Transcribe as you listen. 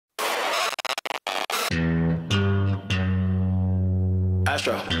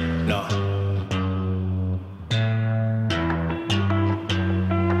Astro, no.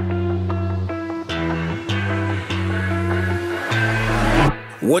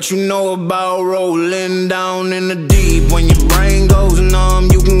 What you know about rolling down in the deep? When your brain goes numb,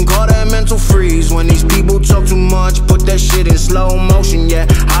 you can call that mental freeze. When these people talk too much, put that shit in slow motion. Yeah,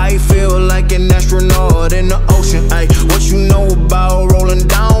 I feel like an astronaut in the ocean. Ay, what you know about rolling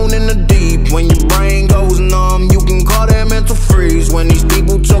down in the deep? When your brain goes numb, you can call that mental freeze. When these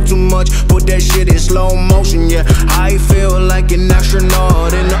people talk too much, put that shit in slow motion. Yeah, I feel like an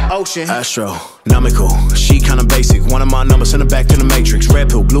astronaut in the ocean. Astronomical, she kinda basic. One of my numbers, send her back to the matrix. Red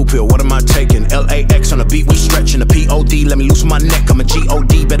pill, blue pill, what am I taking? LAX on the beat, we stretching the POD. Let me loosen my neck, I'm a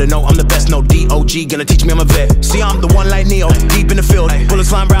GOD. Better know I'm the best, no DOG. Gonna teach me I'm a vet. See, I'm the one like Neo, deep in the field. Bullets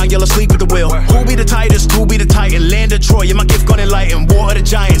flying round, yellow sleep at the wheel. Who be the tightest? Who be the titan? Land of Troy, yeah, my gift gonna enlighten. War of the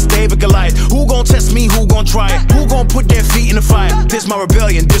giants, David Goliath. Who gon' test me? Who gon' try it? Who gon' put their feet in the fire? This my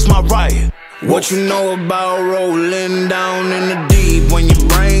rebellion, this my riot. What you know about rolling down in the deep? When your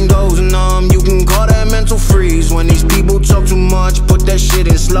brain goes numb, you can call that mental freeze. When these people talk too much, put that shit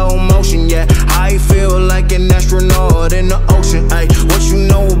in slow motion. Yeah, I feel like an astronaut in the ocean. Ay, what you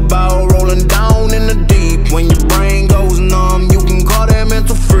know about rolling down in the deep? When your brain goes numb, you can call that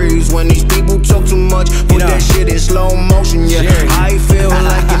mental freeze. When these people talk too much, put that shit in slow motion. Yeah, I feel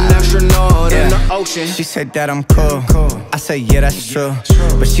like an astronaut in the ocean. She said that I'm cool. I said yeah, that's true.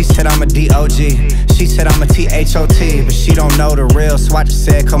 But she said I'm a DOG. She said I'm a THOT, but she don't know the real, so I just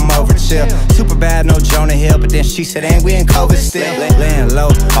said come over chill. Super bad, no Jonah Hill, but then she said ain't we in COVID still? Laying low,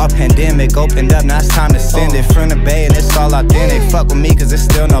 all pandemic opened up, now it's time to send it. From the bay and it's all authentic. Fuck with me cause there's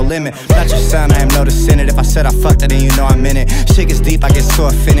still no limit. Not your son, I am no descendant. If I said I fucked it, then you know I meant it. Shit gets deep, I get so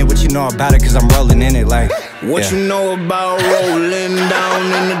offended. What you know about it cause I'm rolling in it like What you know about rolling down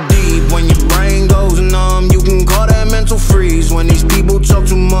in the deep? When your brain goes numb, you can call that mental freeze. When these people talk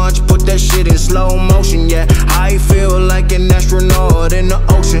too much, put that shit in slow motion. Yeah, I feel like an astronaut in the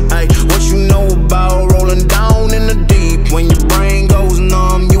ocean. Ay, what you know about rolling down in the deep? When your brain goes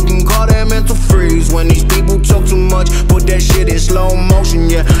numb, you can call that mental freeze. When these people talk too much, put that shit in slow motion.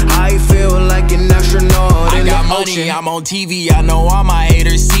 Yeah, I feel like an astronaut in the ocean. I'm on TV, I know all my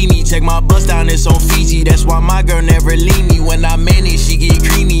haters see me. Check my bust down, it's on Fiji. That's why my girl never leave me. When I'm in it, she get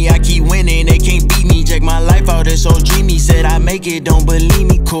creamy. I keep winning, they can't beat me. Check my life out, it's so dreamy. Said I make it, don't believe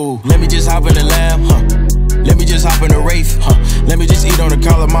me, cool. Let me just hop in the lab, let me just hop in the Wraith, let me just eat on the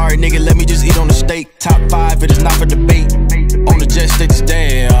calamari, nigga, let me just eat on the steak. Top 5, it is not for debate. On the jet, stick to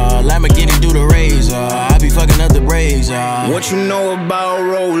stay, Lamborghini do the raise, I be fucking up the Braves, What you know about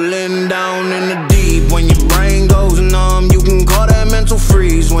rolling down in the deep? When your brain goes numb, you can call that mental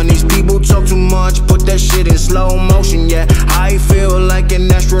freeze. When these people talk too much, put that shit in slow motion. Yeah, I feel like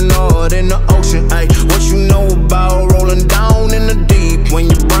an astronaut in the ocean. Ay, what you know about rolling down in the deep? When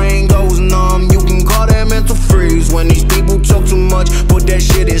your brain goes numb, you can call that mental freeze. When these people talk too much, put that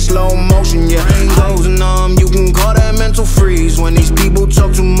shit in slow motion. Yeah, brain goes numb, you can call that mental freeze. When these people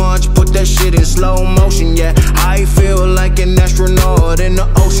talk too much, put that shit in slow motion. Yeah, I feel like an astronaut in the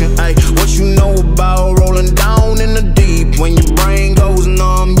ocean. Ay, what you know about rolling down in the deep? When your brain goes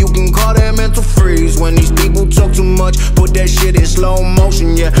numb, you can call that mental freeze. When these people talk too much, put that shit in slow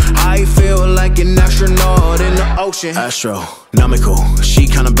motion. Yeah, I feel like an astronaut in the ocean. Astronomical, she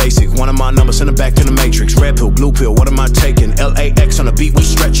kinda basic. One of my numbers, send her back to the matrix. Red pill, blue pill, what am I taking? LAX on the beat, we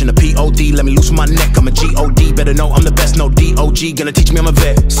stretching the POD. Let me loosen my neck, I'm a GOD. Better know I'm the best, no DOG. Gonna teach me I'm a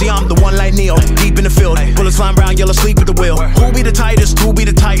vet. See, I'm the one like Neo, deep in the field. Bullets flying round, yellow sleep at the wheel. Who be the tightest? Who be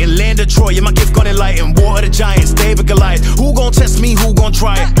the titan? Land of Troy, yeah, my gift gonna enlighten. War of the giants, David Goliath. Who gon' test me? Who gon'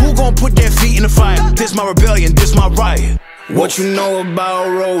 try it? Who gon' put their feet in the fire? This my rebellion, this my riot. What you know about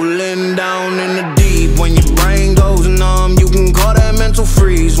rolling down in the deep? When your brain goes numb, you can call that mental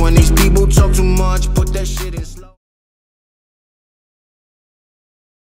freeze. When these people talk too much, put that shit in slow